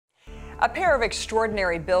A pair of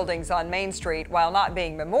extraordinary buildings on Main Street, while not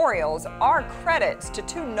being memorials, are credits to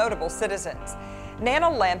two notable citizens. Nana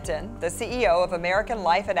Lampton, the CEO of American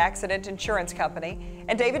Life and Accident Insurance Company,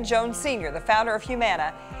 and David Jones Sr., the founder of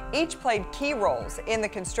Humana, each played key roles in the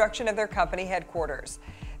construction of their company headquarters.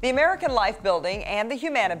 The American Life building and the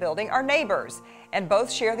Humana building are neighbors, and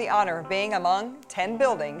both share the honor of being among 10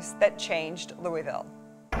 buildings that changed Louisville.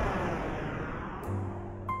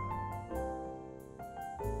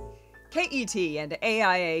 KET and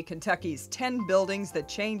AIA Kentucky's 10 Buildings That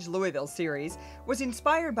Changed Louisville series was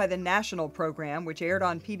inspired by the national program which aired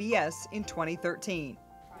on PBS in 2013.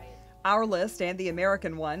 Our list and the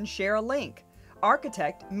American one share a link.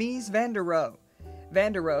 Architect Mies van der Rohe.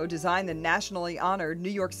 Van der Rohe designed the nationally honored New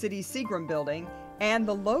York City Seagram building and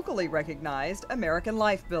the locally recognized American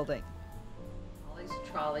Life building.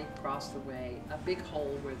 Trolley across the way, a big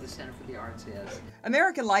hole where the Center for the Arts is.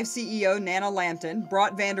 American Life CEO Nana Lampton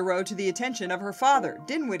brought Van der Rohe to the attention of her father,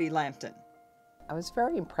 Dinwiddie Lampton. I was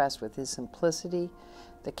very impressed with his simplicity,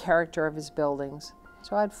 the character of his buildings,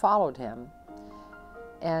 so I'd followed him.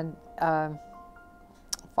 And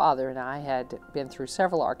father and I had been through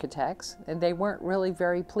several architects, and they weren't really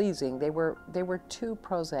very pleasing. They were too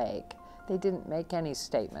prosaic. They didn't make any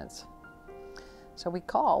statements. So we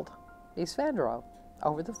called Mies van der Rohe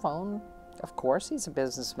over the phone. Of course, he's a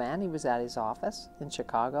businessman. He was at his office in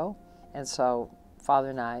Chicago. And so father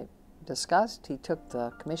and I discussed. He took the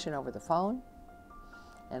commission over the phone,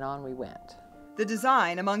 and on we went. The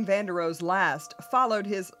design among Van der Rohe's last followed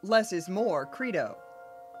his less is more credo.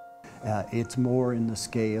 It's more in the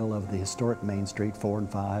scale of the historic Main Street, 4 and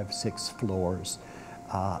 5, 6 floors.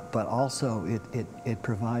 But also it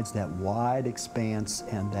provides that wide expanse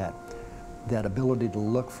and that ability to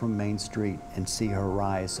look from Main Street and see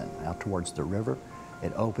horizon out towards the river.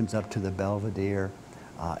 It opens up to the Belvedere,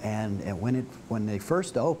 and when they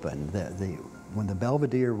first opened, when the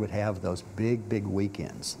Belvedere would have those big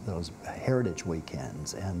weekends, those heritage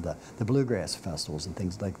weekends, and the bluegrass festivals and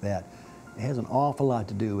things like that, it has an awful lot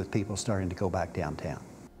to do with people starting to go back downtown.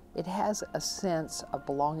 It has a sense of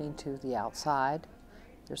belonging to the outside.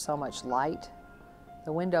 There's so much light.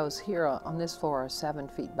 The windows here on this floor are 7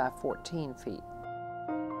 feet by 14 feet.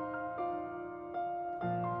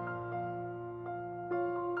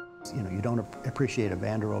 You know, you don't appreciate a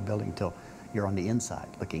Van der Rohe building until you're on the inside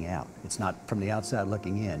looking out. It's not from the outside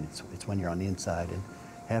looking in, it's when you're on the inside. And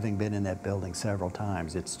having been in that building several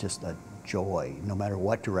times, it's just a joy. No matter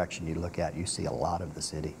what direction you look at, you see a lot of the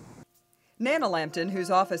city. Nana Lampton, whose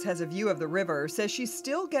office has a view of the river, says she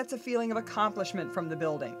still gets a feeling of accomplishment from the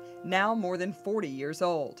building, now more than 40 years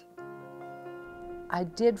old. I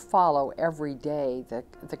did follow every day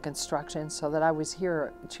the construction, so that I was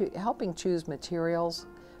here helping choose materials.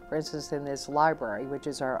 For instance, in this library, which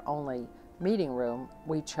is our only meeting room,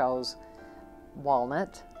 we chose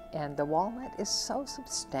walnut, and the walnut is so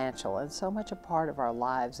substantial and so much a part of our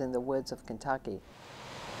lives in the woods of Kentucky.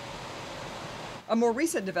 A more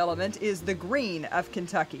recent development is the Green of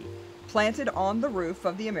Kentucky, planted on the roof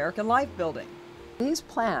of the American Life building. These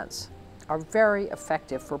plants are very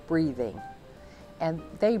effective for breathing, and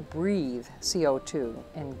they breathe CO2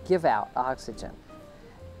 and give out oxygen.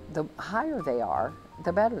 The higher they are,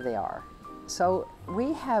 the better they are. So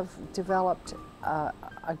we have developed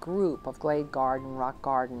a group of glade garden, rock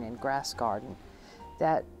garden, and grass garden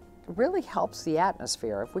that really helps the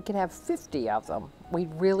atmosphere. If we could have 50 of them,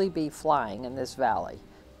 we'd really be flying in this valley.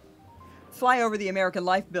 Fly over the American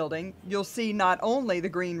Life building, you'll see not only the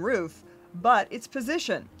green roof, but its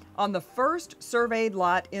position on the first surveyed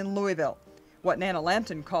lot in Louisville, what Nana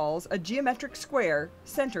Lampton calls a geometric square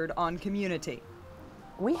centered on community.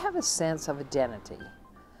 We have a sense of identity.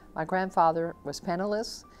 My grandfather was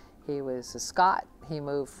penniless. He was a Scot. He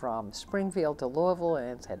moved from Springfield to Louisville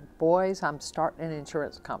and said, "Boys, I'm starting an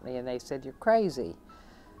insurance company." And they said, "You're crazy."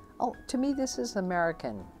 Oh, to me, this is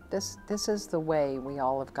American. This is the way we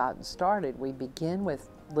all have gotten started. We begin with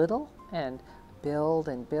little and build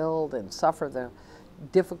and suffer the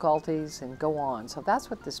difficulties and go on. So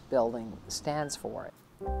that's what this building stands for.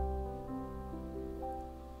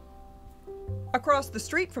 Across the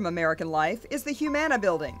street from American Life is the Humana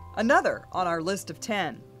building, another on our list of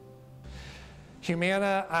 10.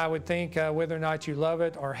 Humana, I would think whether or not you love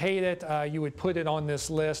it or hate it, you would put it on this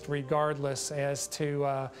list regardless as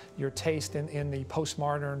to your taste in the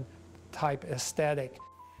postmodern type aesthetic.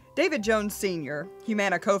 David Jones Sr.,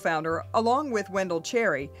 Humana co-founder, along with Wendell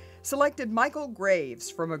Cherry, selected Michael Graves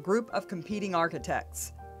from a group of competing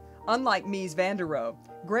architects. Unlike Mies van der Rohe,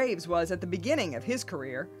 Graves was at the beginning of his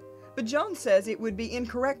career, but Jones says it would be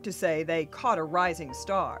incorrect to say they caught a rising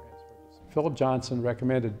star. Philip Johnson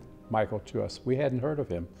recommended Michael to us. We hadn't heard of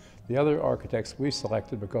him. The other architects we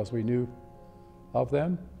selected because we knew of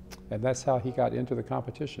them, and that's how he got into the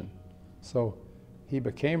competition. So he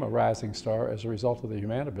became a rising star as a result of the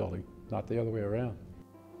Humana building, not the other way around.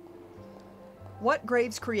 What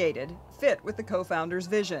Graves created fit with the co-founder's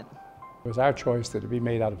vision. It was our choice that it be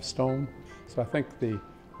made out of stone, so I think the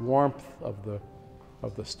warmth of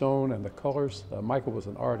the stone and the colors, Michael was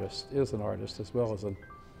an artist, is an artist as well as an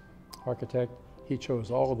architect. He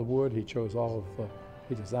chose all of the wood, he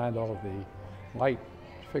designed all of the light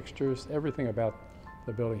fixtures. Everything about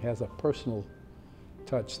the building has a personal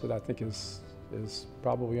touch that I think is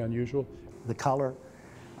probably unusual. The color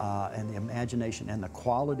and the imagination and the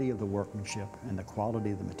quality of the workmanship and the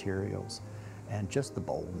quality of the materials and just the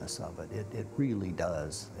boldness of it, it really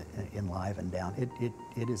does enliven down.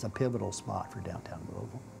 It is a pivotal spot for downtown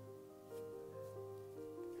Louisville.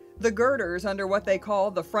 The girders under what they call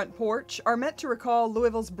the front porch are meant to recall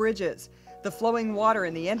Louisville's bridges, the flowing water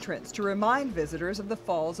in the entrance to remind visitors of the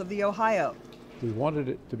falls of the Ohio. We wanted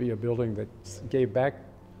it to be a building that gave back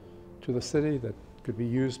to the city, that could be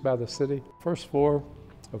used by the city. First floor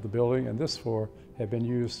of the building and this floor have been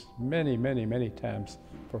used many, many, many times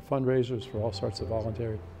for fundraisers for all sorts of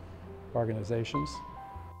voluntary organizations.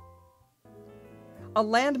 A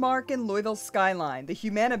landmark in Louisville's skyline, the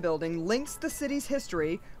Humana building links the city's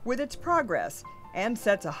history with its progress and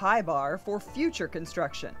sets a high bar for future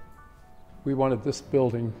construction. We wanted this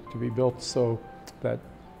building to be built so that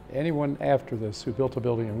anyone after this who built a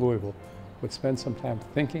building in Louisville would spend some time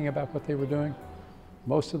thinking about what they were doing.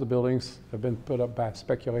 Most of the buildings have been put up by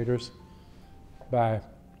speculators, by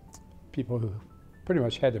people who pretty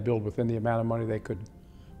much had to build within the amount of money they could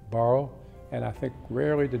borrow, and I think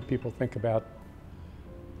rarely did people think about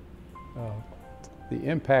the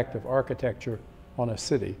impact of architecture on a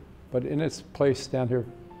city. But in its place down here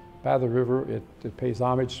by the river, it pays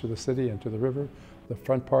homage to the city and to the river. The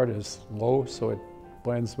front part is low, so it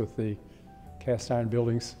blends with the cast iron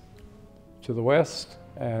buildings to the west,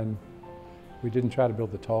 and we didn't try to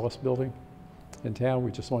build the tallest building in town,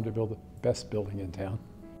 we just wanted to build the best building in town.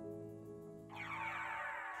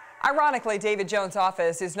 Ironically, David Jones'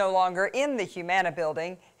 office is no longer in the Humana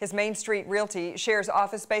building. His Main Street Realty shares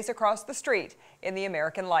office space across the street in the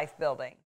American Life building.